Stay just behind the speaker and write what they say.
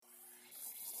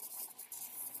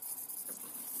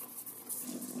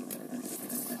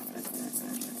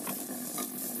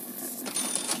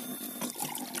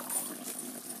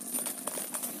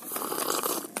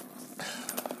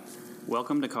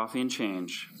Welcome to Coffee and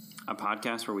Change, a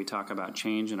podcast where we talk about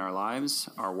change in our lives,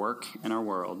 our work, and our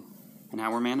world, and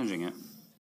how we're managing it.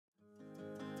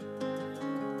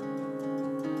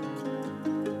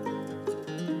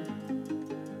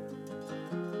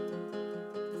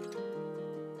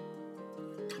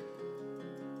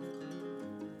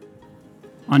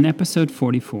 On episode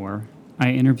 44,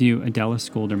 I interview Adela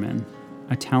Skolderman,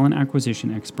 a talent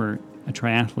acquisition expert, a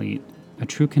triathlete, a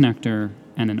true connector,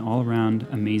 and an all-around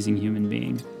amazing human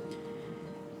being.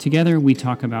 Together, we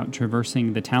talk about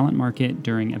traversing the talent market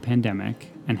during a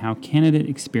pandemic and how candidate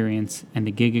experience and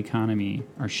the gig economy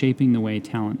are shaping the way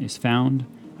talent is found,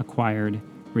 acquired,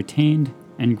 retained,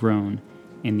 and grown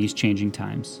in these changing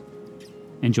times.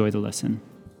 Enjoy the listen.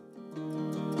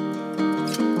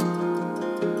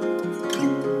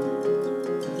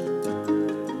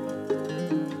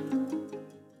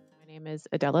 Is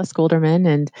Adela Skolderman,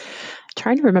 and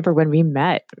trying to remember when we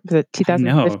met. Was it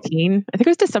 2015? I think it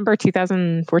was December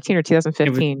 2014 or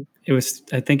 2015.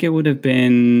 I think it would have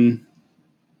been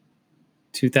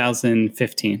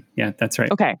 2015. Yeah, that's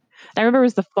right. Okay. I remember it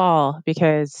was the fall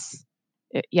because,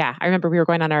 I remember we were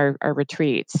going on our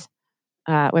retreats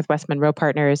with West Monroe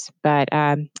Partners. But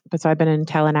so I've been in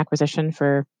talent acquisition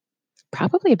for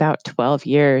probably about 12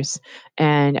 years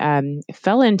and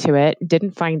fell into it,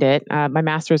 didn't find it. My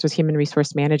master's was human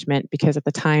resource management because at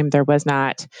the time there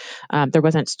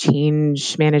wasn't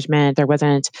change management. There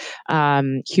wasn't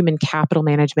human capital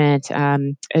management.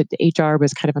 HR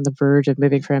was kind of on the verge of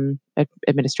moving from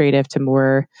administrative to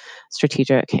more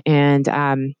strategic. And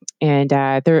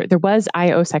there was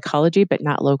IO psychology, but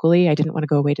not locally. I didn't want to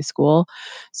go away to school.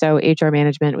 So HR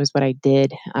management was what I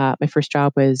did. My first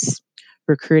job was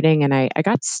recruiting, and I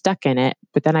got stuck in it,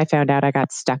 but then I found out I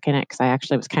got stuck in it because I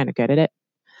actually was kind of good at it.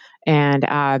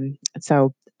 And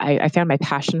so I found my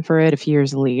passion for it a few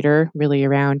years later, really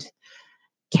around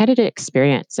candidate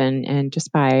experience and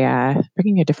just by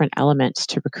bringing a different element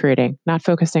to recruiting, not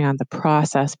focusing on the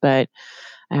process, but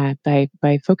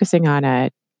by focusing on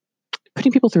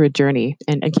putting people through a journey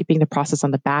and keeping the process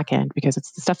on the back end, because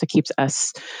it's the stuff that keeps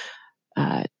us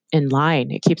in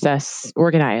line. It keeps us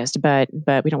organized, but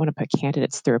we don't want to put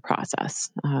candidates through a process.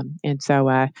 And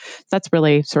so that's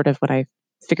really sort of what I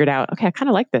figured out. Okay, I kind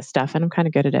of like this stuff and I'm kind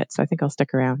of good at it. So I think I'll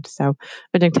stick around. So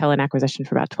I've been doing talent acquisition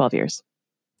for about 12 years.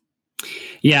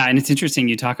 Yeah, and it's interesting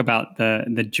you talk about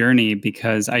the journey,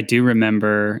 because I do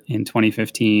remember in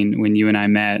 2015 when you and I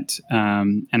met,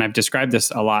 and I've described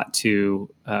this a lot to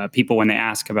people when they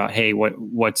ask about, hey,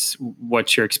 what's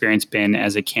your experience been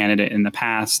as a candidate in the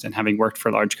past, and having worked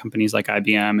for large companies like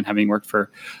IBM and having worked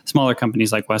for smaller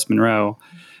companies like West Monroe.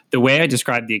 The way I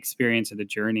described the experience of the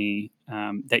journey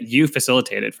that you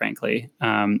facilitated, frankly,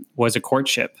 was a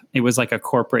courtship. It was like a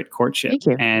corporate courtship. Thank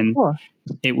you. And cool.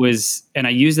 It was, and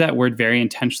I use that word very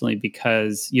intentionally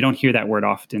because you don't hear that word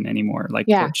often anymore, like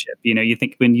courtship.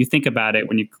 When you think about it,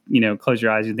 when you close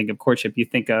your eyes, you think of courtship, you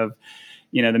think of,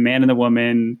 the man and the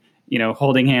woman,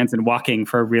 holding hands and walking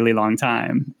for a really long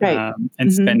time, right.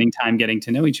 and spending time getting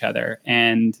to know each other.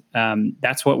 And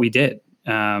that's what we did.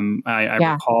 I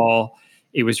recall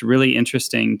it was really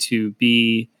interesting to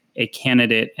be a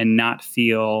candidate and not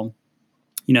feel,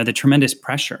 the tremendous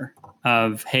pressure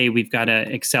of, hey, we've got to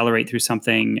accelerate through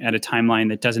something at a timeline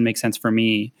that doesn't make sense for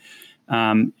me.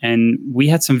 And we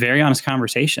had some very honest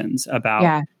conversations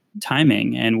about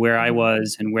timing and where I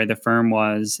was and where the firm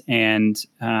was. And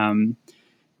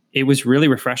it was really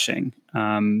refreshing.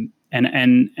 And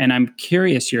I'm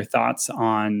curious your thoughts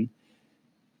on,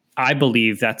 I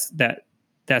believe that's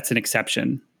an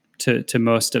exception to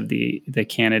most of the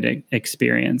candidate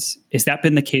experience. Has that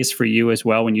been the case for you as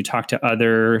well when you talk to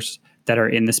others that are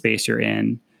in the space you're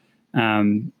in?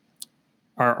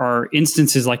 Are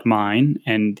instances like mine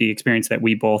and the experience that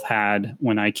we both had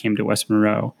when I came to West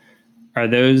Monroe, are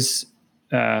those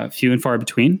few and far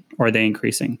between, or are they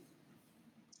increasing?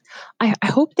 I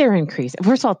hope they're increasing.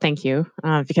 First of all, thank you,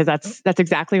 because that's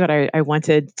exactly what I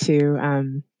wanted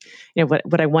to,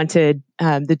 what I wanted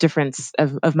the difference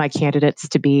of my candidates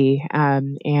to be,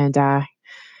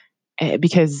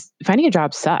 because finding a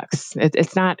job sucks.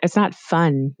 It's not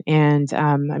fun, and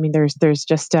there's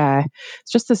just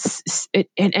it's just this.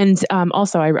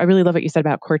 Also, I really love what you said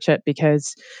about courtship,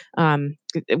 because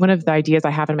one of the ideas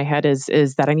I have in my head is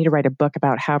that I need to write a book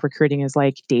about how recruiting is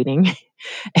like dating,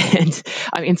 and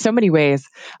in so many ways.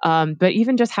 But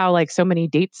even just how like so many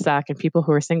dates suck, and people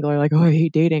who are single are like, oh, I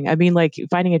hate dating. Like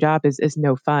finding a job is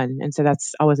no fun, and so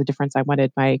that's always a difference I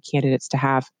wanted my candidates to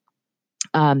have.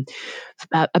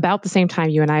 About the same time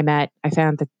you and I met, I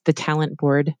found that the Talent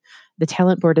Board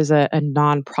is a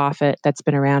nonprofit that's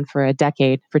been around for a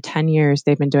decade. For 10 years,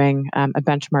 they've been doing a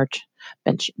benchmark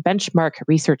benchmark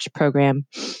research program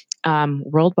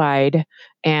worldwide.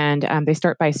 And they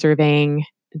start by surveying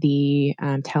the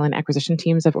talent acquisition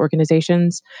teams of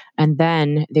organizations, and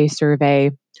then they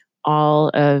survey all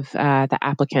of the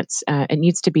applicants. It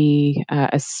needs to be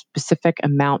a specific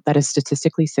amount that is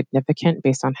statistically significant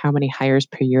based on how many hires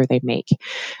per year they make.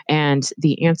 And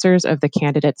the answers of the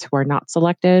candidates who are not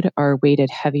selected are weighted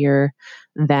heavier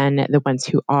than the ones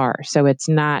who are. So it's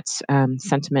not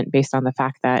sentiment based on the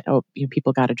fact that,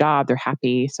 people got a job, they're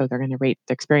happy, so they're going to rate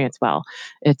the experience well.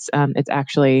 It's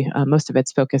actually most of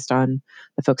it's focused on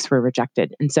the folks who were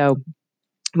rejected. And so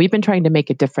we've been trying to make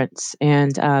a difference,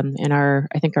 and I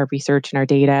think our research and our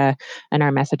data and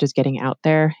our message is getting out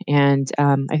there. And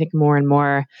I think more and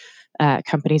more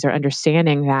companies are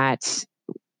understanding that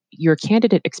your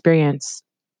candidate experience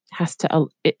has to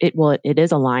it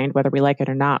is aligned, whether we like it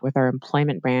or not, with our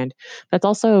employment brand, but it's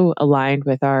also aligned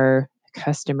with our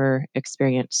customer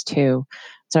experience too.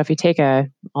 So if you take a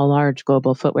large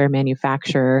global footwear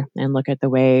manufacturer and look at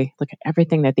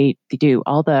everything that they do,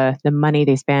 all the money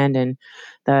they spend and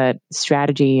the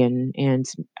strategy and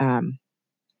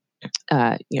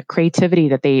creativity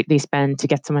that they spend to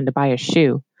get someone to buy a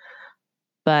shoe,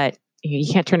 but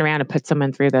you can't turn around and put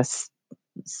someone through this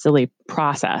silly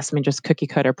process. I mean, just cookie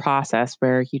cutter process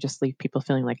where you just leave people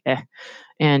feeling like eh.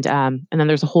 And then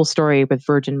there's a whole story with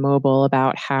Virgin Mobile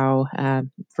about how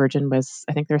Virgin was,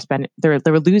 I think they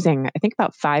were losing, I think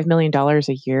about $5 million a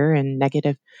year in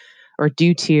negative or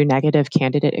due to negative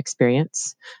candidate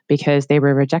experience because they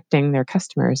were rejecting their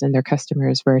customers and their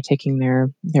customers were taking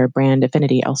their brand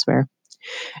affinity elsewhere.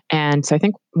 And so I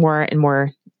think more and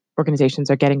more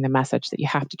organizations are getting the message that you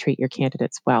have to treat your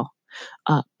candidates well.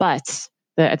 But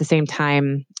at the same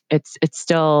time, it's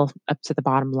still up to the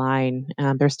bottom line.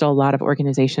 There's still a lot of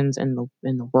organizations in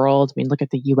the world. I mean, look at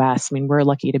the U.S. I mean, we're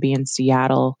lucky to be in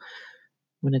Seattle,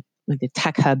 one of the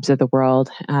tech hubs of the world.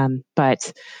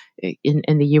 But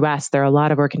in the U.S., there are a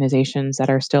lot of organizations that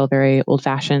are still very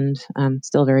old-fashioned,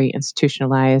 still very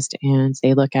institutionalized, and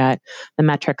they look at the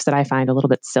metrics that I find a little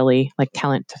bit silly, like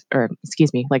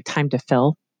like time to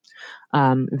fill,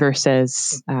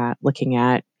 versus looking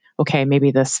at, okay, maybe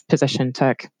this position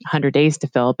took 100 days to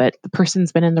fill, but the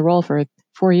person's been in the role for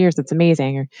 4 years. It's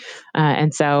amazing.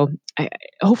 And so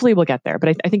hopefully we'll get there,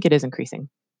 but I think it is increasing.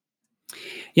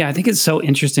 Yeah, I think it's so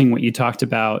interesting what you talked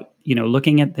about,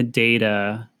 looking at the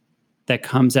data that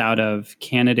comes out of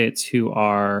candidates who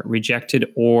are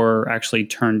rejected or actually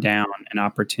turned down an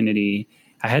opportunity.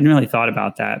 I hadn't really thought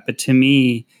about that, but to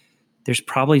me, there's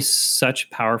probably such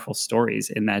powerful stories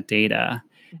in that data.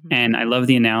 Mm-hmm. And I love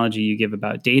the analogy you give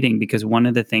about dating, because one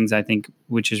of the things I think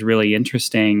which is really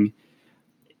interesting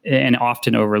and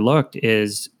often overlooked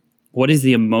is what is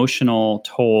the emotional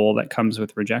toll that comes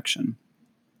with rejection?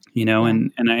 Yeah.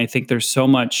 And I think there's so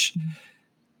much,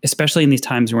 especially in these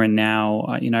times we're in now.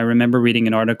 I remember reading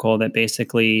an article that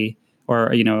basically, or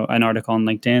an article on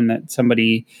LinkedIn that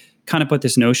somebody kind of put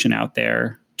this notion out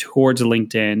there towards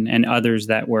LinkedIn and others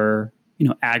that were,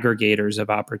 aggregators of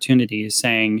opportunities,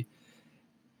 saying,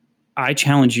 I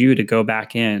challenge you to go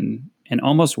back in and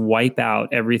almost wipe out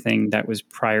everything that was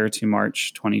prior to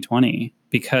March 2020,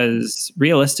 because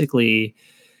realistically,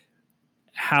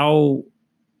 how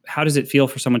does it feel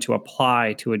for someone to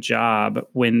apply to a job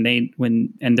when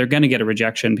they're going to get a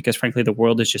rejection, because frankly, the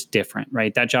world is just different,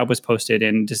 right? That job was posted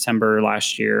in December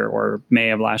last year or May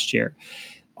of last year.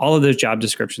 All of those job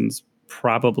descriptions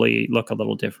probably look a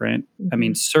little different. Mm-hmm. I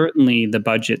mean, certainly the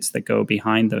budgets that go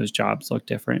behind those jobs look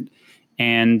different.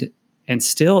 And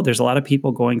still there's a lot of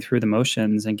people going through the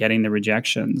motions and getting the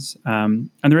rejections. And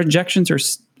the rejections are,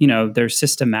 they're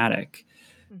systematic.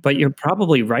 Mm-hmm. But you're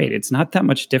probably right. It's not that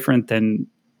much different than,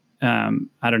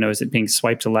 I don't know, is it being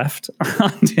swiped left?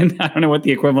 I don't know what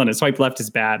the equivalent is. Swipe left is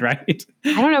bad, right?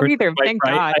 I don't know either. Thank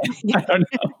God. I don't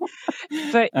know.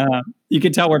 But you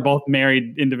can tell we're both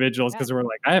married individuals because we're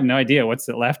like, I have no idea what's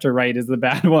the left or right is the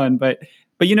bad one. But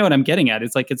you know what I'm getting at?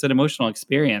 It's like, it's an emotional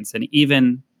experience. And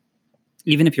even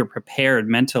if you're prepared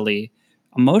mentally,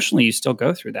 emotionally, you still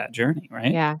go through that journey,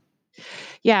 right? Yeah.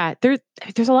 Yeah. There's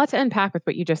a lot to unpack with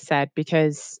what you just said,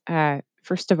 because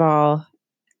first of all,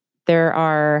 there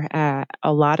are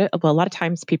a lot of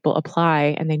times people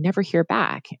apply and they never hear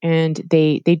back, and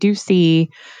they do see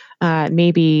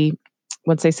maybe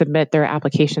once they submit their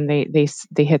application, they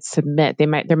hit submit. There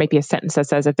might be a sentence that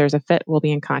says, if there's a fit, we'll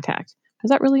be in contact. Is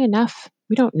that really enough?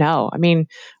 We don't know. I mean,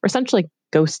 we're essentially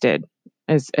ghosted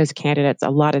as candidates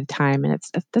a lot of the time, and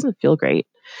it doesn't feel great.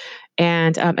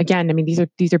 And again, I mean,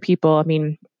 these are people. I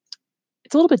mean,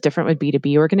 it's a little bit different with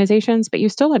B2B organizations, but you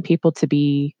still want people to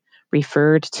be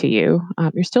referred to you.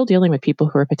 You're still dealing with people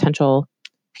who are potential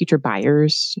future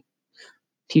buyers.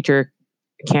 future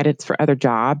candidates for other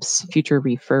jobs, future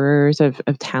referrers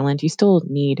of talent, you still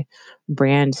need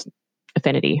brand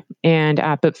affinity. And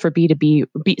but for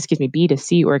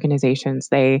B2C organizations,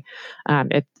 their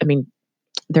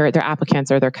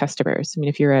applicants are their customers. I mean,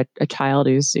 if you're a child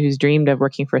who's dreamed of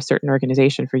working for a certain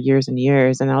organization for years and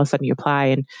years, and all of a sudden you apply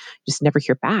and just never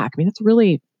hear back, I mean,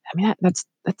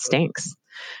 that stinks.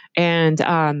 And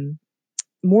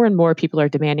more and more people are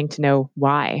demanding to know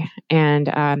why. And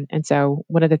so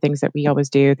one of the things that we always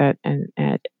do at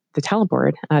the talent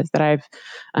board that I've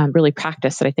really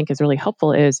practiced that I think is really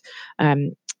helpful is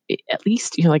at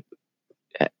least, like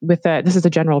this is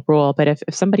a general rule, but if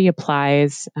somebody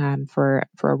applies for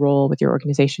a role with your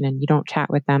organization and you don't chat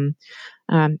with them,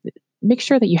 um, make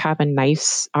sure that you have a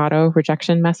nice auto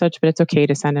rejection message. But it's okay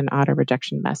to send an auto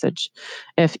rejection message.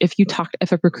 If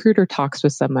a recruiter talks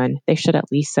with someone, they should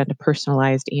at least send a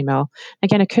personalized email.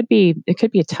 Again, it could be a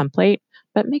template,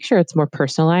 but make sure it's more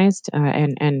personalized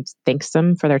and thanks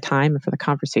them for their time and for the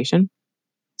conversation.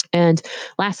 And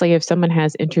lastly, if someone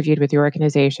has interviewed with your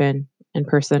organization in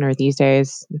person or these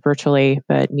days virtually,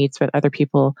 but meets with other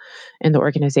people in the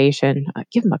organization,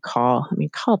 give them a call. I mean,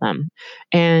 call them.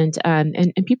 And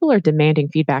people are demanding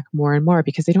feedback more and more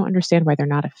because they don't understand why they're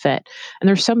not a fit. And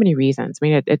there's so many reasons. I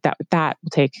mean, that will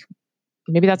take.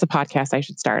 Maybe that's a podcast I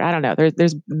should start. I don't know.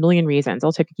 There's a million reasons.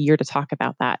 It'll take a year to talk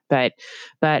about that. But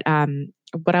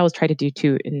what I always try to do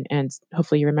too, and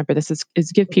hopefully you remember this,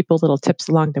 is give people little tips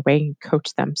along the way and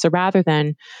coach them. So rather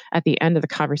than at the end of the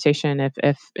conversation,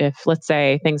 if let's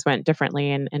say things went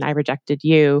differently and I rejected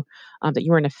you, that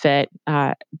you weren't a fit,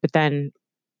 but then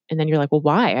and then you're like, well,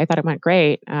 why? I thought it went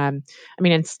great. I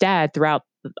mean, instead, throughout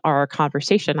our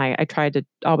conversation, I tried to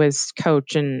always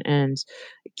coach and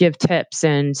give tips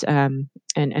and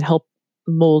help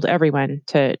mold everyone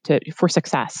to for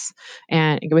success.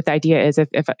 And with the idea is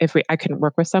if I couldn't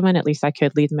work with someone, at least I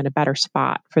could lead them in a better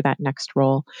spot for that next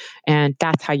role. And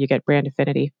that's how you get brand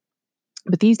affinity.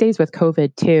 But these days with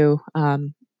COVID too,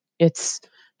 it's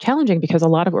challenging because a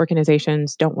lot of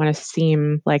organizations don't want to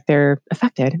seem like they're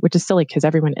affected, which is silly because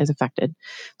everyone is affected.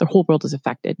 The whole world is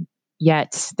affected.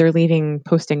 Yet they're leaving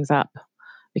postings up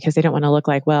because they don't want to look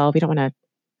like, well, we don't want to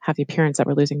have the appearance that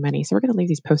we're losing money, so we're going to leave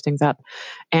these postings up.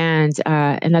 And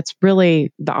that's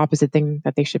really the opposite thing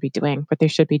that they should be doing. What they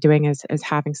should be doing is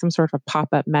having some sort of a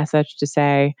pop-up message to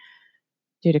say,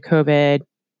 due to COVID,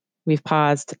 we've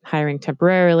paused hiring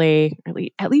temporarily, or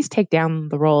at least take down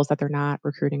the roles that they're not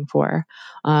recruiting for.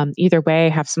 Either way,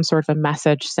 have some sort of a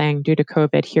message saying, due to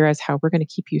COVID, here is how we're going to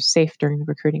keep you safe during the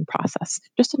recruiting process.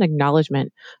 Just an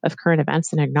acknowledgement of current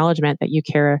events, an acknowledgement that you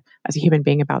care as a human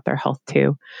being about their health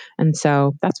too. And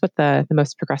so that's what the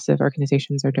most progressive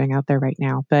organizations are doing out there right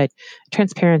now. But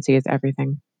transparency is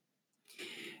everything.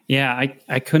 Yeah,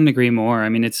 I couldn't agree more. I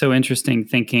mean, it's so interesting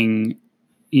thinking,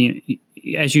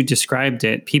 as you described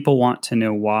it, people want to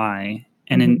know why,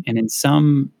 and in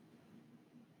some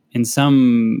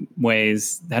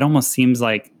ways that almost seems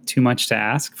like too much to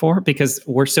ask for, because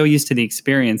we're so used to the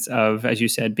experience of, as you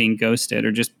said, being ghosted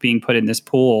or just being put in this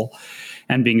pool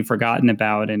and being forgotten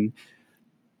about. And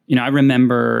I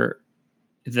remember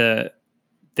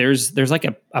there's like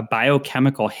a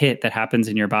biochemical hit that happens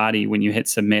in your body when you hit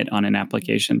submit on an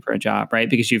application for a job, right?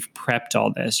 Because you've prepped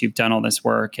all this, you've done all this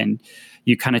work, and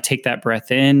you kind of take that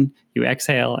breath in, you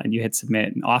exhale, and you hit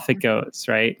submit, and off it goes,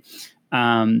 right?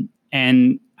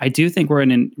 And I do think we're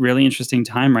in a really interesting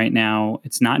time right now.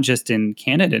 It's not just in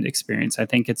candidate experience. I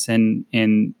think it's in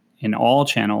all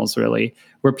channels, really,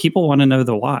 where people want to know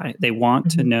the why. They want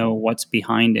to know what's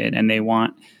behind it, and they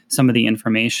want some of the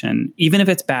information, even if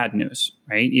it's bad news,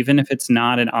 right? Even if it's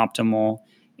not an optimal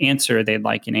answer, they'd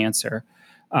like an answer.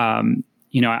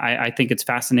 I think it's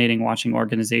fascinating watching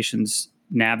organizations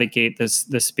navigate the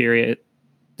spirit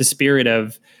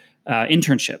of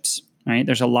internships, right?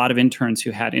 There's a lot of interns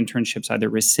who had internships either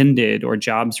rescinded or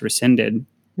jobs rescinded.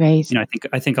 Right.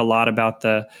 I think a lot about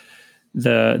the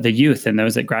youth and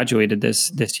those that graduated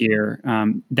this year,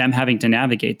 them having to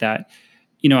navigate that.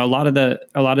 A lot of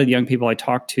the young people I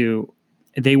talked to,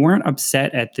 they weren't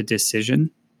upset at the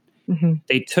decision.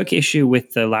 They took issue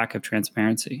with the lack of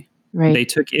transparency. Right. They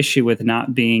took issue with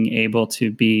not being able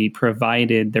to be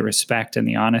provided the respect and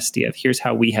the honesty of, here's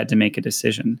how we had to make a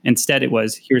decision. Instead, it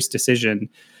was, here's decision,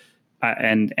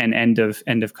 and end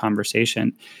of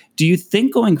conversation. Do you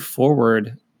think going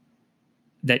forward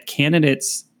that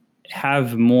candidates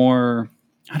have more,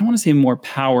 I don't want to say more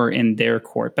power in their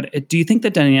court, but do you think the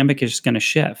dynamic is going to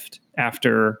shift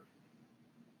after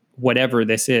whatever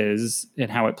this is and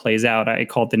how it plays out? I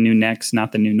call it the new next,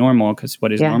 not the new normal, because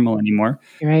what is normal anymore?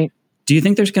 Right. Do you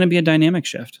think there's going to be a dynamic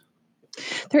shift?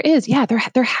 There is, yeah,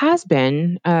 there has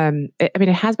been. I mean, it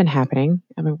has been happening.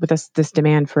 I mean, with this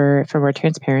demand for more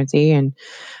transparency, and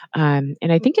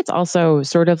I think it's also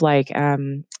sort of like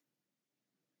I'm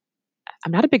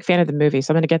not a big fan of the movie,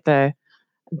 so I'm going to get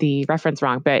the reference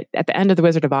wrong. But at the end of the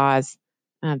Wizard of Oz,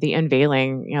 the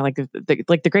unveiling, like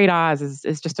the Great Oz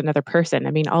is just another person.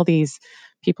 I mean, all these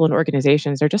people and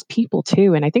organizations are just people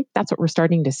too, and I think that's what we're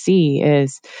starting to see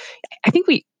is I think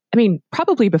we, I mean,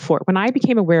 probably before when I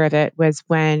became aware of it was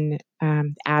when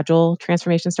agile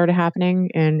transformation started happening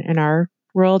in our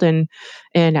world and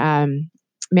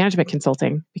management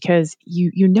consulting, because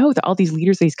you know that all these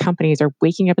leaders of these companies are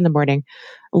waking up in the morning,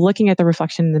 looking at the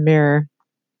reflection in the mirror,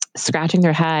 scratching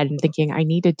their head and thinking, I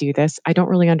need to do this. I don't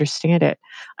really understand it.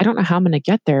 I don't know how I'm going to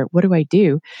get there. What do I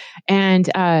do? And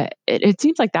it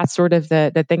seems like that's sort of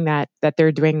the thing that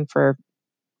they're doing for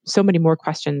so many more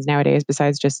questions nowadays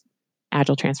besides just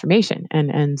agile transformation,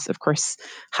 and of course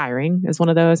hiring is one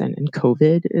of those, and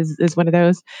COVID is one of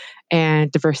those,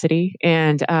 and diversity,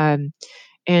 and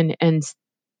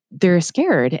they're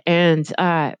scared. And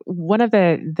one of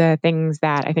the things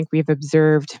that I think we've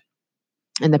observed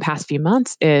in the past few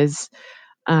months is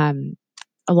um,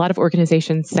 a lot of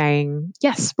organizations saying,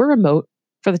 yes, we're remote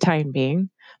for the time being,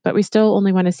 but we still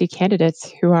only want to see candidates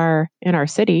who are in our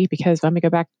city, because when we go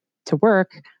back to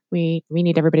work, we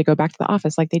need everybody to go back to the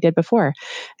office like they did before.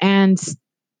 And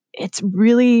it's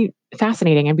really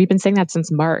fascinating. And we've been saying that since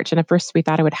March. And at first we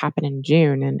thought it would happen in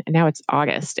June, and now it's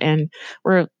August. And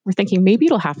we're thinking maybe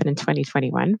it'll happen in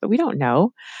 2021, but we don't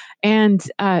know. And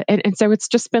so it's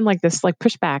just been like this like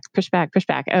pushback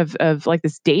of like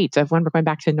this date of when we're going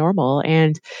back to normal.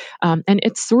 And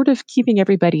it's sort of keeping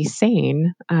everybody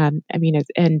sane. I mean,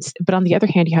 but on the other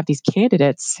hand, you have these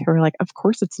candidates who are like, of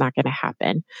course it's not going to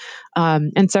happen.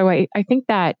 And so I think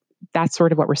that that's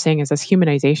sort of what we're seeing is this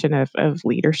humanization of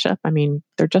leadership. I mean,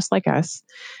 they're just like us,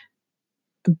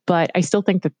 but I still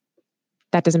think that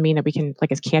that doesn't mean that we can,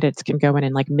 like, as candidates, can go in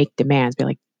and like make demands, be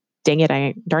like, dang it,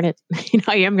 darn it,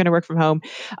 I am going to work from home.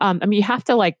 I mean, you have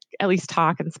to like at least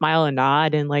talk and smile and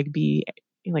nod and like be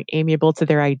like amiable to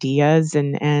their ideas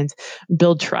and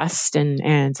build trust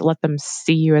and let them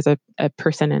see you as a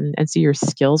person and see your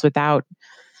skills without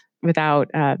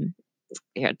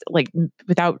like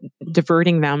without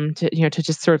diverting them to to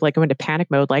just sort of like go into panic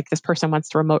mode, like this person wants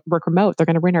to work remote, they're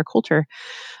going to ruin our culture.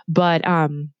 But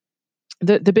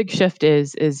the big shift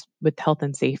is with health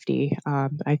and safety.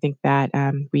 I think that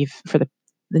we've for the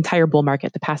entire bull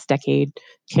market the past decade,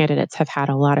 candidates have had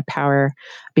a lot of power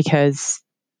because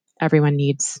everyone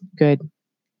needs good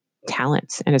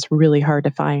talent and it's really hard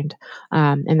to find,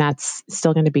 and that's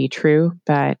still going to be true,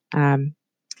 but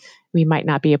we might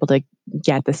not be able to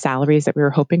get the salaries that we were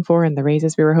hoping for and the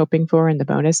raises we were hoping for and the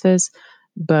bonuses,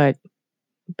 but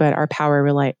our power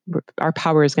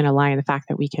is going to lie in the fact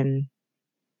that we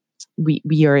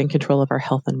are in control of our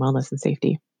health and wellness and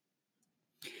safety.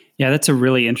 Yeah, that's a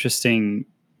really interesting,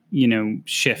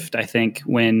 shift. I think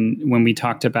when we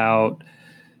talked about,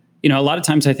 a lot of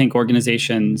times I think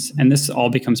organizations, and this all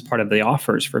becomes part of the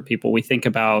offers for people. We think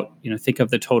about, think of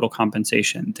the total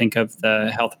compensation, think of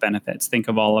the health benefits, think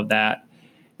of all of that.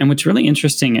 And what's really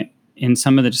interesting in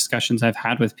some of the discussions I've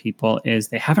had with people is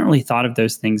they haven't really thought of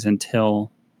those things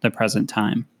until the present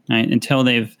time, right? Until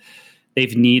they've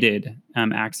needed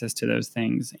access to those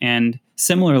things. And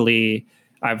similarly,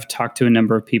 I've talked to a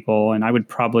number of people, and I would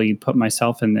probably put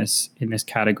myself in this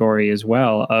category as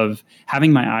well, of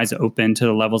having my eyes open to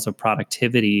the levels of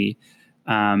productivity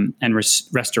and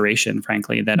restoration,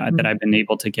 frankly, that that I've been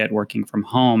able to get working from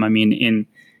home. I mean,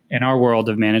 in our world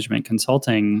of management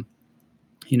consulting,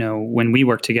 when we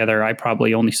worked together, I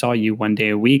probably only saw you one day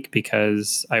a week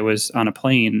because I was on a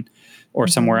plane or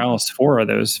somewhere else 4 of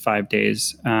those 5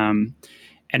 days. And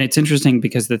it's interesting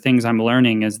because the things I'm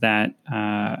learning is that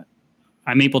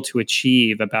I'm able to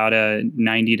achieve about a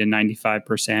 90 to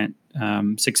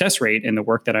 95% success rate in the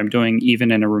work that I'm doing,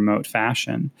 even in a remote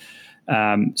fashion.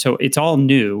 So it's all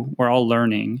new. We're all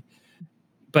learning.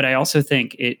 But I also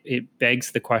think it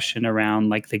begs the question around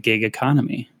like the gig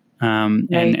economy. Right.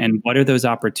 And what are those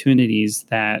opportunities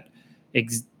that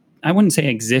I wouldn't say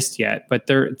exist yet, but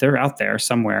they're out there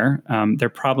somewhere. They're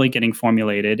probably getting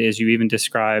formulated, as you even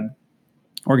describe,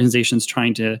 organizations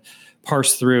trying to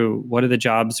parse through what are the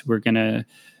jobs we're going to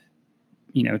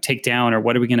take down, or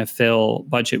what are we going to fill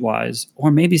budget wise, or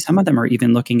maybe some of them are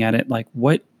even looking at it like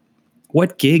what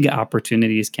gig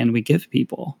opportunities can we give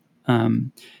people,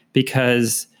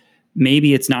 because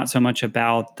maybe it's not so much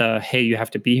about the, hey, you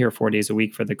have to be here 4 days a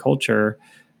week for the culture,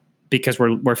 because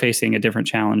we're facing a different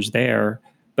challenge there.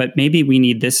 but maybe we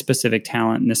need this specific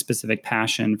talent and this specific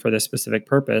passion for this specific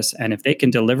purpose. And if they can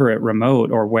deliver it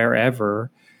remote or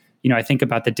wherever, I think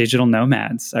about the digital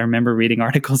nomads. I remember reading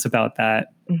articles about that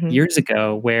years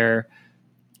ago, where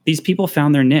these people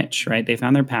found their niche, right? They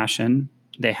found their passion.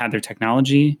 They had their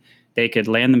technology. They could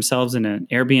land themselves in an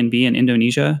Airbnb in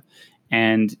Indonesia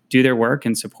and do their work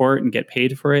and support and get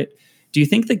paid for it. Do you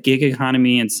think the gig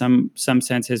economy in some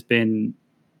sense has been,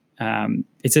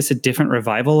 is this a different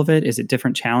revival of it? Is it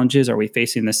different challenges? Are we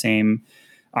facing the same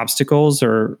obstacles,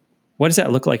 or what does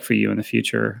that look like for you in the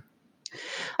future?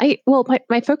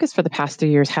 My focus for the past 3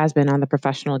 years has been on the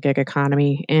professional gig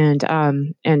economy, and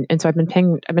so I've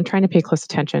been trying to pay close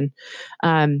attention.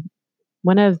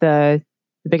 One of the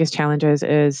biggest challenges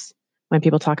is when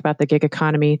people talk about the gig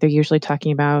economy, they're usually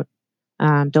talking about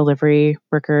delivery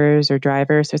workers or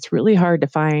drivers. So it's really hard to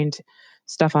find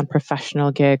stuff on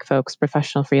professional gig folks,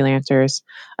 professional freelancers,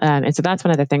 and so that's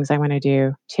one of the things I want to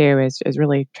do too. Is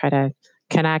really try to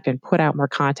connect and put out more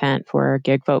content for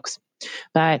gig folks.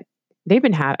 But they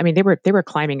were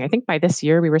climbing. I think by this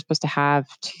year we were supposed to have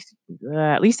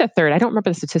at least a third. I don't remember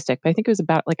the statistic, but I think it was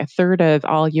about like a third of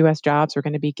all U.S. jobs were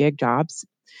going to be gig jobs.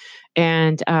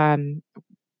 And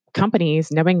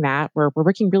companies, knowing that, we're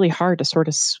working really hard to sort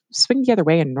of swing the other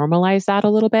way and normalize that a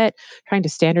little bit, trying to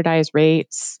standardize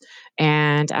rates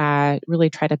and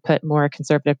really try to put more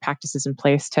conservative practices in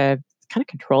place to kind of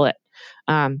control it.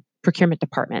 Procurement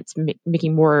departments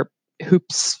making more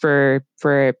hoops for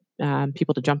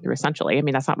people to jump through. Essentially, I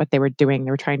mean, that's not what they were doing. They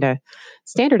were trying to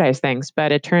standardize things,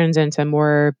 but it turns into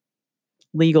more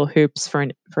legal hoops for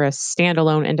a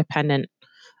standalone independent,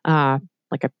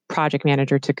 like a project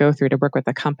manager to go through to work with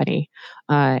a company,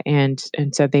 and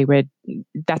so they would.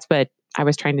 That's what I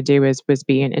was trying to do was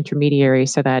be an intermediary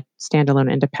so that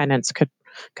standalone independents could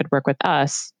work with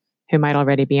us, who might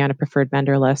already be on a preferred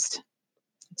vendor list,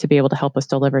 to be able to help us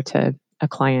deliver to a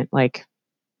client like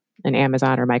an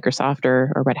Amazon or Microsoft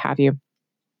or what have you.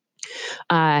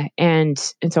 And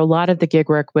so a lot of the gig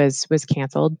work was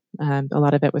canceled. A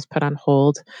lot of it was put on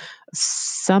hold.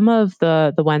 Some of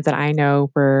the ones that I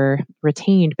know were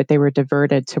retained, but they were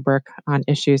diverted to work on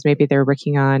issues. Maybe they were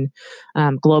working on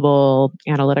global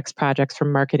analytics projects for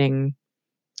marketing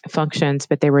functions,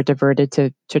 but they were diverted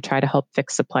to try to help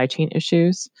fix supply chain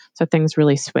issues. So things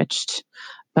really switched.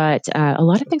 But a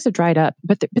lot of things have dried up.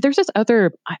 But there's this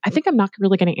other. I think I'm not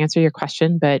really going to answer your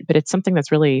question, but it's something that's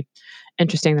really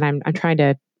interesting that I'm trying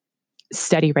to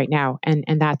study right now, and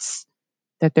that's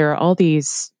that there are all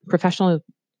these professional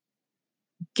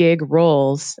gig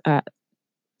roles.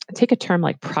 Take a term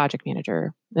like project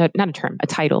manager, not a term, a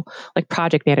title like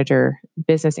project manager,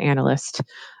 business analyst,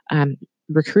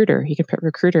 recruiter. You can put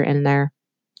recruiter in there.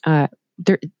 Uh,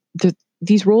 there,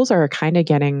 these roles are kind of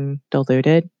getting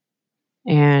diluted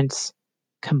and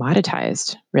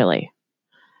commoditized, really.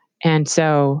 And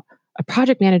so, a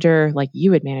project manager like you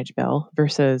would manage, Bill,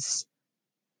 versus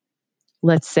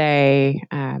let's say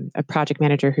a project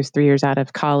manager who's 3 years out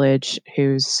of college,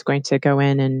 who's going to go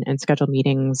in and schedule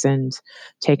meetings and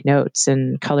take notes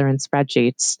and color in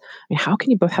spreadsheets. I mean, how can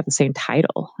you both have the same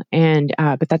title? And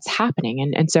but that's happening,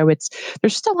 and so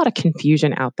there's just a lot of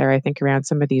confusion out there, I think, around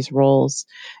some of these roles,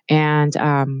 and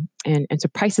so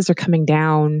prices are coming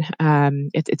down.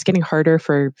 It's getting harder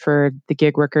for the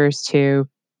gig workers to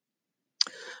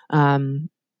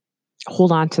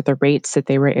hold on to the rates that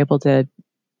they were able to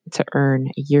earn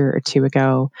a year or two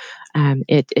ago.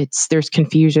 There's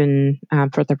confusion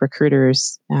for the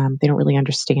recruiters. They don't really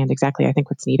understand exactly, I think,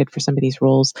 what's needed for some of these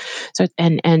roles. So,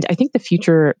 and I think the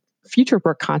future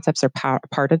work concepts are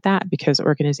part of that, because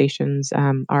organizations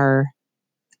are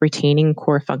retaining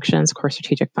core functions, core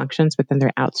strategic functions, but then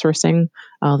they're outsourcing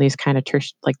all these kind of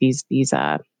like these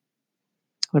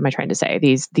what am I trying to say?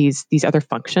 These other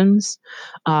functions,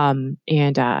 and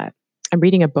I'm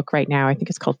reading a book right now. I think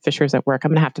it's called Fishers at Work.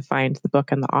 I'm going to have to find the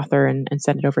book and the author and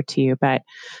send it over to you. But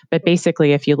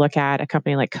basically, if you look at a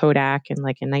company like Kodak, and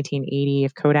like in 1980,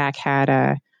 if Kodak had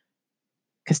a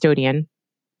custodian,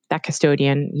 that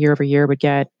custodian year over year would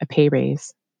get a pay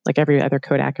raise like every other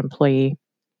Kodak employee.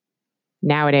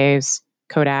 Nowadays,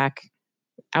 Kodak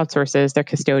outsources their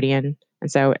custodian,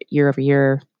 and so year over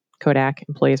year, Kodak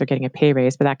employees are getting a pay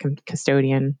raise, but that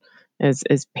custodian is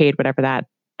paid whatever that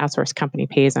outsourced company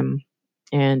pays them.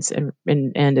 And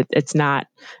it's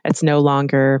no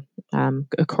longer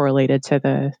correlated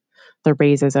to the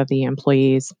raises of the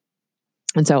employees.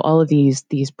 And so all of these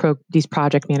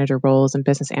project manager roles and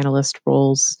business analyst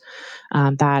roles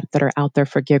that are out there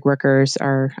for gig workers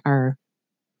are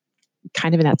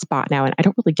kind of in that spot now. And I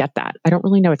don't really get that. I don't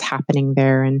really know what's happening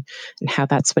there, and how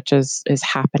that switch is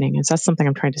happening. And so that's something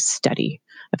I'm trying to study,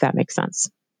 if that makes sense.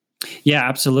 Yeah,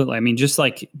 absolutely. I mean, just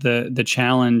like the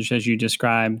challenge as you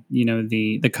described,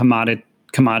 the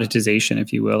commoditization,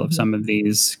 if you will, of some of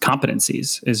these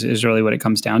competencies is really what it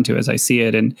comes down to as I see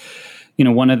it. And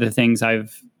one of the things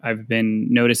I've been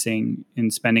noticing in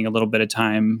spending a little bit of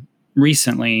time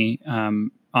recently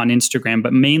on Instagram,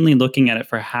 but mainly looking at it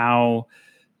for how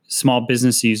small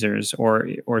business users or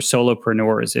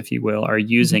solopreneurs, if you will, are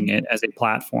using it as a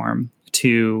platform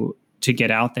to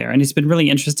get out there. And it's been really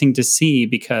interesting to see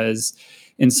because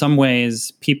in some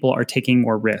ways people are taking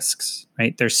more risks,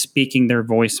 right? They're speaking their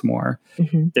voice more.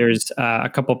 There's a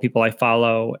couple of people I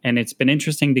follow, and it's been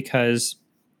interesting because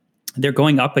they're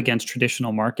going up against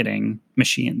traditional marketing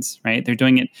machines, right?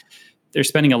 They're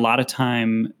spending a lot of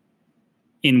time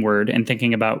inward and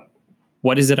thinking about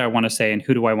what is it I want to say and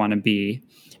who do I want to be,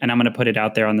 and I'm going to put it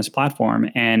out there on this platform,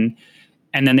 and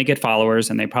then they get followers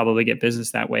and they probably get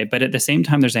business that way. But at the same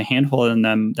time, there's a handful of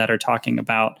them that are talking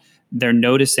about they're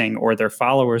noticing, or their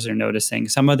followers are noticing,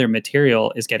 some of their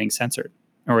material is getting censored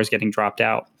or is getting dropped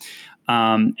out.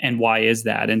 And why is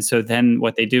that? And so then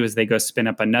what they do is they go spin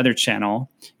up another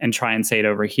channel and try and say it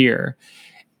over here.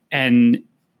 And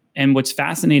what's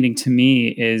fascinating to me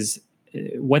is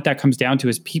what that comes down to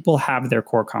is people have their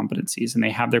core competencies and they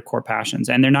have their core passions,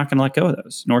 and they're not going to let go of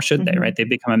those, nor should they, right? They've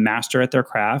become a master at their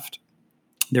craft.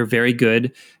 They're very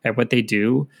good at what they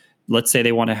do. Let's say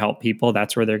they want to help people.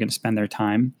 That's where they're going to spend their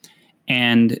time.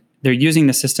 And they're using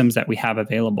the systems that we have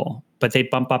available, but they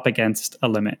bump up against a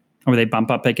limit, or they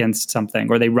bump up against something,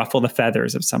 or they ruffle the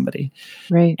feathers of somebody.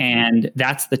 Right. And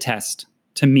that's the test.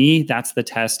 To me, that's the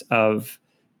test of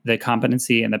the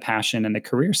competency and the passion and the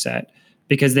career set.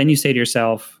 Because then you say to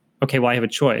yourself, okay, well, I have a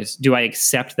choice. Do I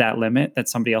accept that limit that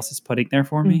somebody else is putting there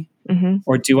for me?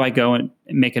 Or do I go and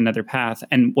make another path?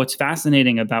 And what's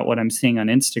fascinating about what I'm seeing on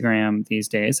Instagram these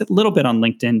days, a little bit on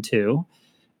LinkedIn too,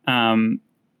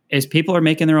 is people are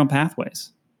making their own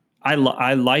pathways. I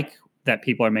like that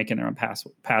people are making their own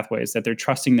pathways, that they're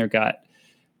trusting their gut,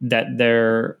 that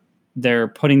they're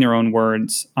putting their own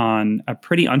words on a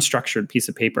pretty unstructured piece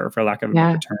of paper, for lack of a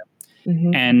better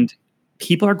term. And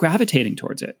people are gravitating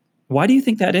towards it. Why do you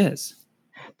think that is?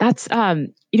 That's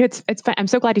it's fun. I'm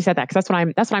so glad you said that, because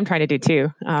that's what I'm trying to do too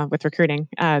with recruiting.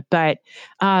 But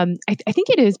I think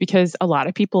it is because a lot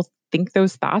of people think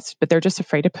those thoughts, but they're just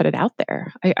afraid to put it out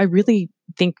there. I really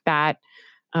think that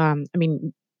I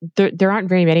mean, there aren't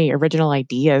very many original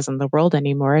ideas in the world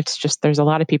anymore. It's just there's a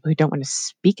lot of people who don't want to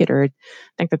speak it or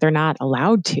think that they're not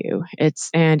allowed to.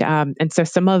 And so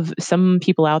some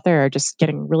people out there are just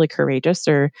getting really courageous,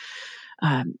 or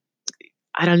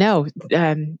I don't know.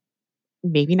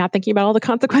 Maybe not thinking about all the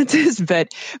consequences, but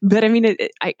I mean,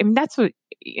 I mean that's what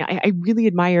I really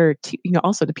admire.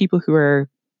 Also the people who are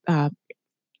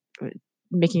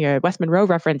making a West Monroe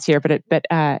reference here, but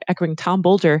echoing Tom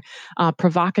Bolger,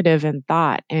 provocative in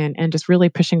thought, and just really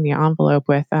pushing the envelope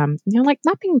with like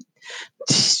not being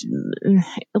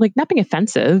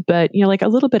offensive, but like a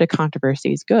little bit of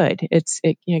controversy is good. It's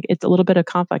a little bit of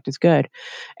conflict is good,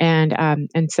 and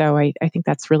so I think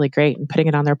that's really great, and putting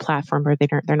it on their platform where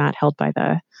they're not held by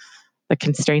the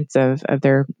constraints of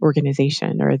their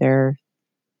organization or their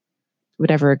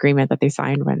whatever agreement that they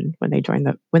signed when they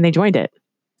joined it.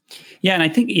 Yeah, and I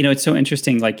think it's so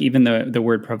interesting. Like even the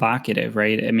word provocative,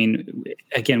 right? I mean,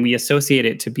 again, we associate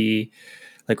it to be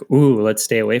like, ooh, let's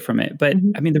stay away from it. But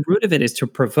I mean, the root of it is to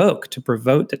provoke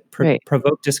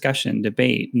provoke discussion,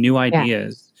 debate, new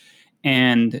ideas,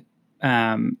 and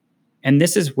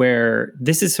this is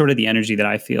sort of the energy that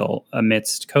I feel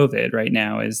amidst COVID right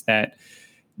now, is that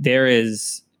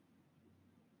there's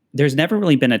never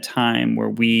really been a time where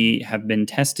we have been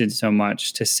tested so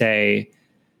much to say,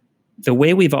 the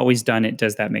way we've always done it,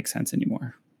 does that make sense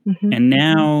anymore? And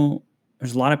now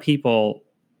there's a lot of people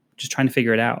just trying to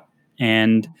figure it out.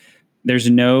 And there's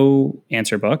no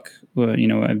answer book. Well,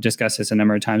 I've discussed this a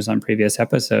number of times on previous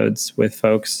episodes with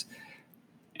folks.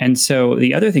 And so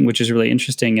the other thing, which is really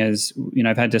interesting, is,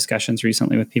 I've had discussions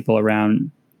recently with people around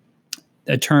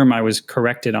a term I was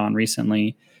corrected on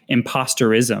recently,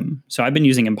 imposterism. So I've been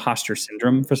using imposter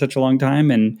syndrome for such a long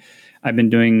time, and I've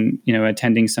been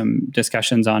attending some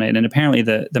discussions on it. And apparently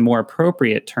the more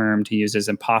appropriate term to use is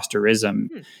imposterism,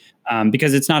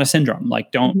 because it's not a syndrome.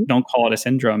 Like don't call it a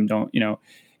syndrome.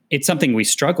 It's something we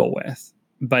struggle with,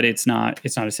 but it's not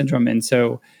a syndrome. And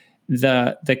so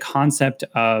the concept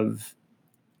of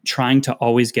trying to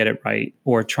always get it right,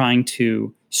 or trying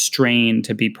to strain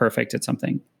to be perfect at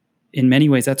something, in many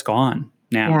ways that's gone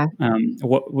now.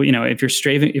 If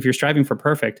you're striving for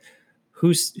perfect,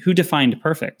 who defined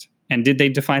perfect? And did they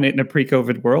define it in a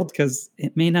pre-COVID world? Because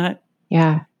it may not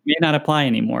apply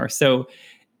anymore. So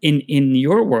in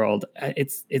your world,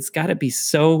 it's got to be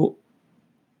so,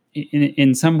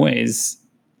 in some ways,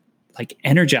 like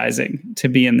energizing to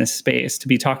be in this space, to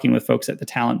be talking with folks at the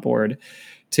talent board,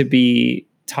 to be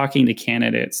talking to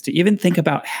candidates, to even think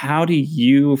about how do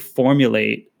you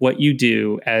formulate what you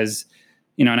do as,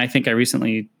 and I think I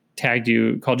recently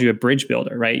called you a bridge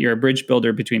builder, right? You're a bridge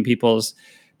builder between people's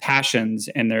passions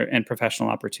and professional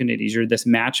opportunities. You're this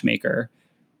matchmaker.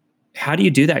 How do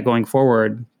you do that going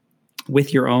forward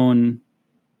with your own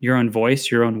voice,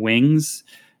 your own wings,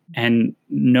 and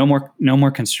no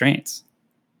more constraints?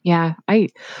 Yeah,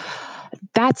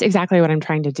 that's exactly what I'm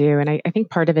trying to do. And I think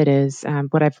part of it is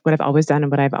what I've always done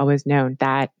and what I've always known,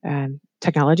 that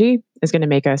technology is going to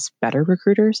make us better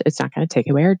recruiters. It's not going to take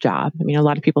away our job. I mean, a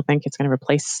lot of people think it's going to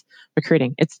replace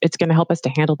recruiting. It's going to help us to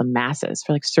handle the masses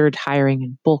for like surge hiring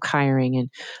and bulk hiring and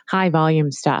high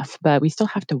volume stuff. But we still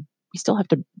have to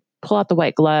pull out the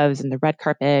white gloves and the red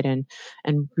carpet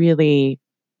and really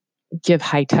give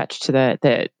high touch to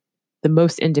the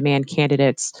most in demand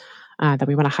candidates that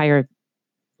we want to hire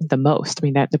the most. I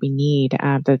mean, that we need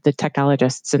the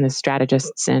technologists and the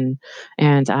strategists and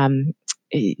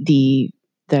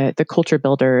the culture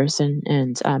builders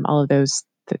and all of those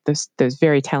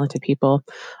very talented people,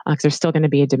 because there's still going to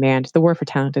be a demand. The war for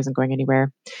talent isn't going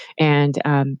anywhere, and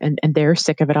they're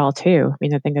sick of it all too. I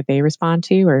mean, the thing that they respond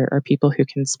to are people who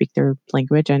can speak their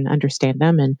language and understand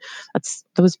them, and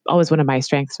that was always one of my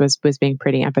strengths, was being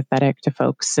pretty empathetic to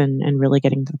folks and really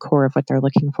getting to the core of what they're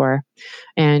looking for.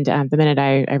 And the minute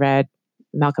I read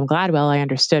Malcolm Gladwell, I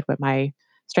understood what my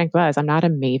strength was. I'm not a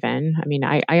maven. I mean,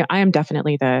 I am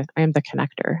definitely I am the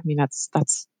connector. I mean, that's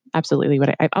absolutely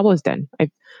what I've always done. I've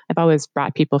always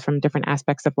brought people from different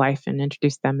aspects of life and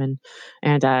introduced them,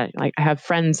 and like I have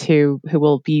friends who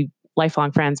will be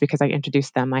lifelong friends because I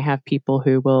introduced them. I have people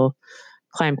who will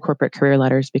climb corporate career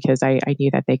ladders because I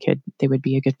knew that they would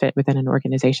be a good fit within an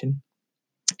organization.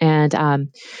 And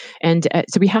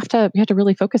so we have to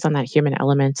really focus on that human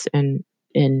element in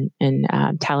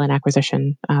talent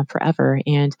acquisition forever.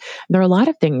 And there are a lot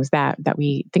of things that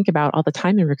we think about all the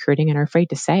time in recruiting and are afraid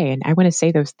to say. And I want to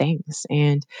say those things.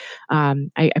 And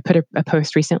I put a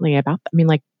post recently about, I mean,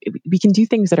 like, we can do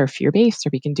things that are fear based, or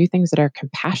we can do things that are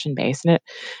compassion based. And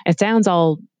it sounds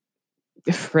all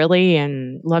frilly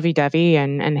and lovey dovey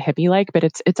and hippie like, but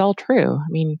it's all true. I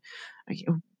mean,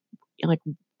 like,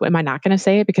 am I not going to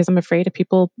say it because I'm afraid of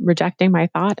people rejecting my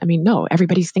thought? I mean, no,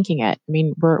 everybody's thinking it. I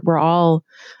mean, we're all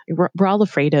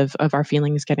afraid of our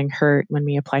feelings getting hurt when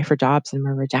we apply for jobs and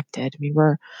we're rejected. I mean,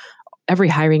 every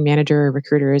hiring manager or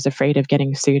recruiter is afraid of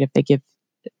getting sued if they give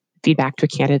feedback to a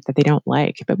candidate that they don't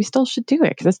like, but we still should do it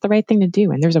because it's the right thing to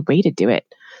do. And there's a way to do it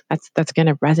that's going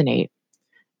to resonate.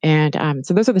 And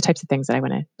so those are the types of things that I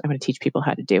want to teach people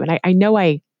how to do. And I know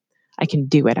I can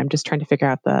do it. I'm just trying to figure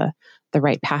out the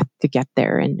right path to get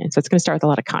there. And so it's going to start with a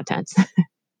lot of content.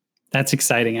 That's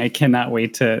exciting. I cannot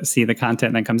wait to see the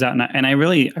content that comes out. And I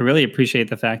really appreciate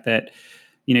the fact that,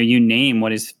 you name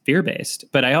what is fear-based,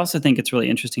 but I also think it's really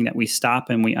interesting that we stop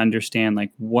and we understand,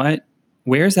 like,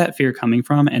 where's that fear coming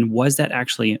from? And was that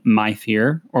actually my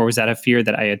fear? Or was that a fear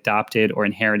that I adopted or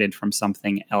inherited from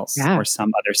something else or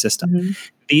some other system? Mm-hmm.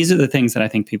 These are the things that I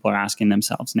think people are asking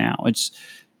themselves now.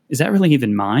 Is that really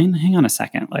even mine? Hang on a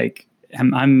second. Like,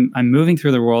 I'm moving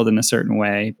through the world in a certain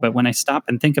way, but when I stop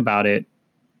and think about it,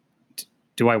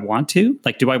 do I want to?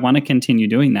 Like, do I want to continue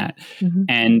doing that? Mm-hmm.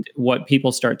 And what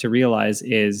people start to realize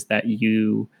is that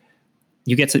you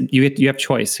have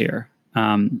choice here.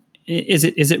 Is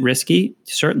it risky?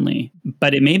 Certainly,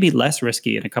 but it may be less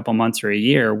risky in a couple months or a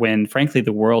year when, frankly,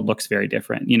 the world looks very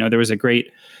different. There was a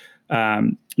great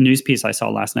news piece I saw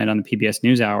last night on the PBS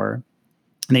NewsHour.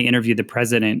 And they interviewed the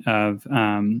president of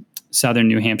Southern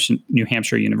New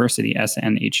Hampshire University,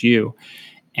 SNHU.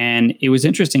 And it was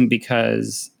interesting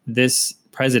because this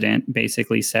president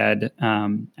basically said,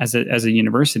 as a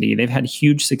university, they've had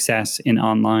huge success in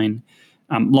online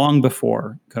long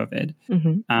before COVID.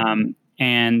 Mm-hmm.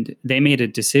 And they made a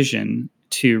decision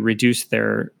to reduce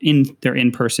their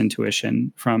in-person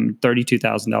tuition from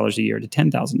 $32,000 a year to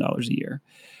 $10,000 a year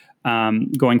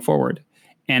going forward.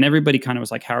 And everybody kind of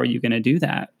was like, how are you going to do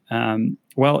that?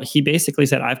 Well, he basically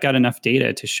said, I've got enough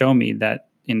data to show me that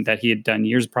he had done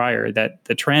years prior, that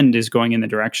the trend is going in the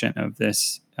direction of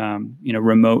this,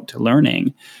 remote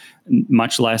learning,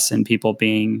 much less in people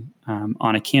being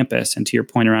on a campus. And to your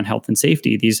point around health and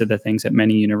safety, these are the things that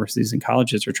many universities and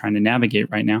colleges are trying to navigate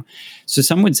right now. So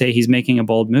some would say he's making a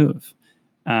bold move.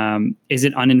 Is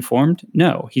it uninformed?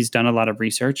 No, he's done a lot of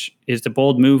research. Is the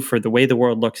bold move for the way the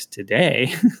world looks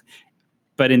today?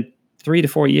 But in 3 to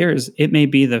 4 years, it may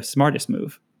be the smartest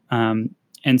move. And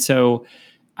so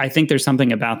I think there's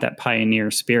something about that pioneer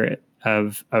spirit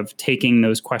of taking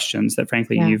those questions that,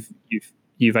 frankly,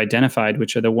 you've identified,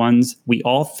 which are the ones we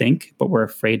all think, but we're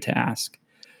afraid to ask.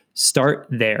 Start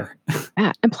there.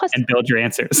 Yeah. And plus, and build your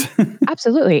answers.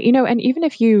 Absolutely. And even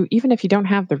if you don't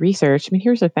have the research, I mean,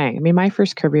 here's the thing. I mean, my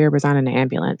first career was on an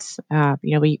ambulance.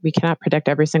 We cannot predict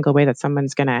every single way that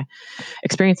someone's going to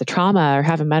experience a trauma or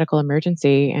have a medical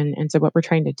emergency. And so what we're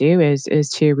trying to do is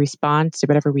to respond to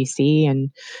whatever we see and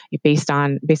based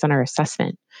on our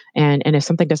assessment. And if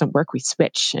something doesn't work, we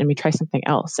switch and we try something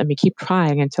else and we keep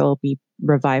trying until we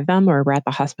revive them or we're at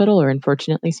the hospital, or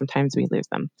unfortunately, sometimes we lose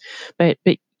them. But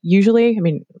usually, I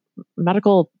mean,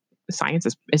 medical science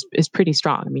is pretty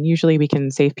strong. I mean, usually we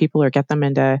can save people or get them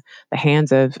into the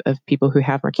hands of people who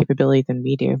have more capability than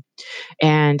we do.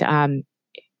 And I'm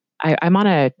on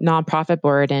a nonprofit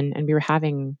board, and we were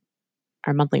having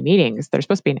our monthly meetings. They're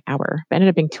supposed to be an hour, but ended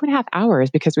up being 2.5 hours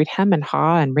because we'd hem and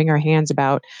haw and wring our hands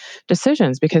about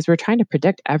decisions because we're trying to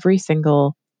predict every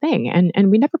single thing. And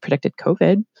we never predicted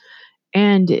COVID.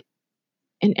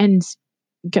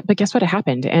 But guess what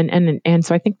happened? And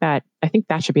so I think that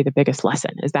should be the biggest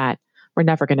lesson, is that we're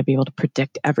never going to be able to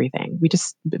predict everything.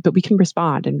 But we can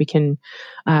respond, and we can.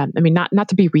 Not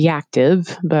to be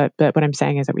reactive, but what I'm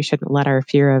saying is that we shouldn't let our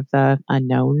fear of the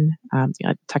unknown,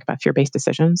 talk about fear-based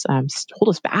decisions, hold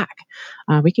us back.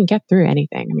 We can get through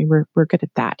anything. I mean, we're good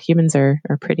at that. Humans are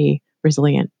pretty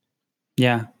resilient.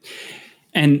 Yeah.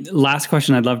 And last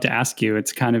question I'd love to ask you,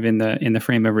 it's kind of in the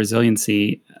frame of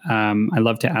resiliency. I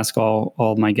love to ask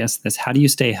all my guests this: how do you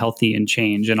stay healthy and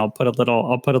change? And I'll put a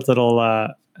little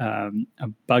a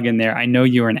bug in there. I know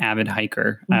you're an avid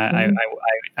hiker. Mm-hmm.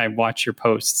 I watch your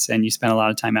posts, and you spend a lot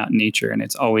of time out in nature, and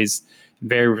it's always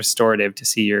very restorative to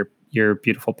see your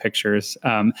beautiful pictures.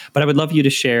 But I would love you to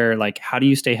share, like, how do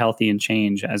you stay healthy and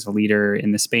change as a leader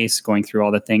in the space, going through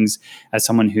all the things, as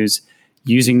someone who's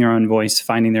using their own voice,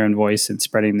 finding their own voice, and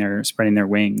spreading their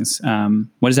wings.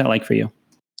 What is that like for you?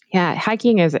 Yeah,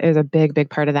 hiking is a big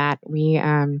part of that.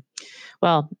 I'm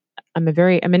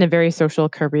in a very social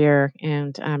career,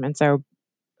 and so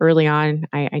early on,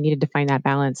 I needed to find that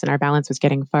balance, and our balance was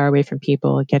getting far away from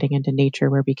people, getting into nature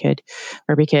where we could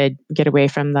get away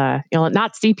from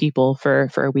not see people for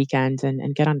a weekend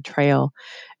and get on a trail.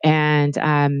 And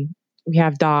we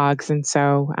have dogs, and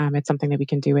so it's something that we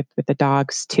can do with the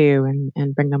dogs too,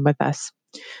 and bring them with us.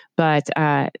 But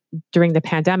during the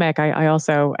pandemic, I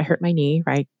hurt my knee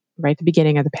right at the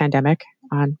beginning of the pandemic.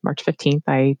 On March 15th,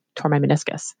 I tore my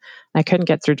meniscus. I couldn't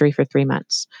get surgery for 3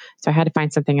 months, so I had to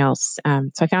find something else.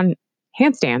 So I found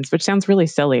handstands, which sounds really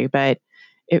silly, but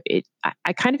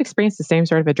I kind of experienced the same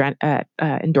sort of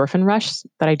endorphin rush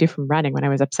that I do from running when I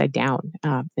was upside down,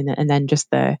 and then just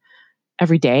the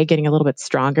every day getting a little bit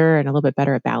stronger and a little bit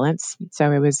better at balance.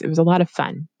 So it was a lot of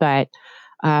fun. But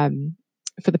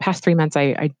for the past 3 months,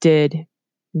 I did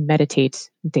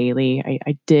meditate daily.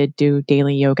 I did do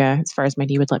daily yoga as far as my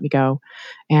knee would let me go.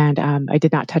 And I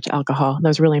did not touch alcohol. That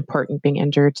was really important, being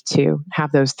injured, to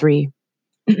have those 3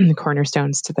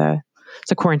 cornerstones to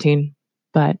quarantine.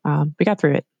 But we got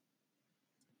through it.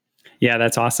 Yeah,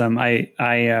 that's awesome. I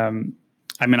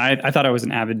thought I was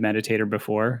an avid meditator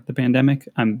before the pandemic.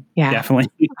 I'm definitely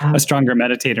a stronger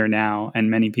meditator now, and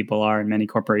many people are, and many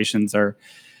corporations are.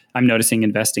 I'm noticing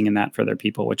investing in that for their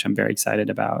people, which I'm very excited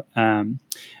about.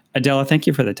 Adela, thank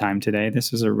you for the time today.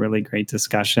 This was a really great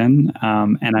discussion,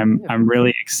 and I'm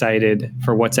really excited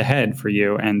for what's ahead for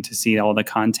you, and to see all the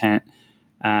content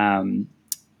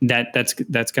that's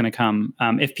going to come.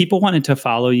 If people wanted to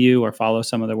follow you or follow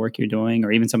some of the work you're doing,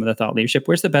 or even some of the thought leadership,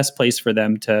 where's the best place for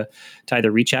them to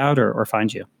either reach out or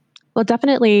find you? Well,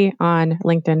 definitely on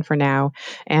LinkedIn for now,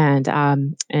 and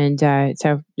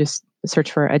so just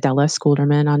search for Adela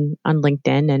Skulderman on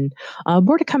LinkedIn, and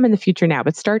more to come in the future now.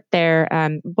 But start there.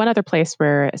 One other place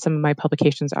where some of my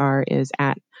publications are is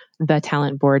at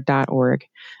thetalentboard.org.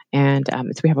 And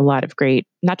so we have a lot of great,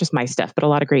 not just my stuff, but a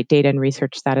lot of great data and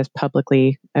research that is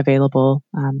publicly available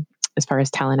as far as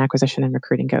talent acquisition and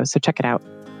recruiting goes. So check it out.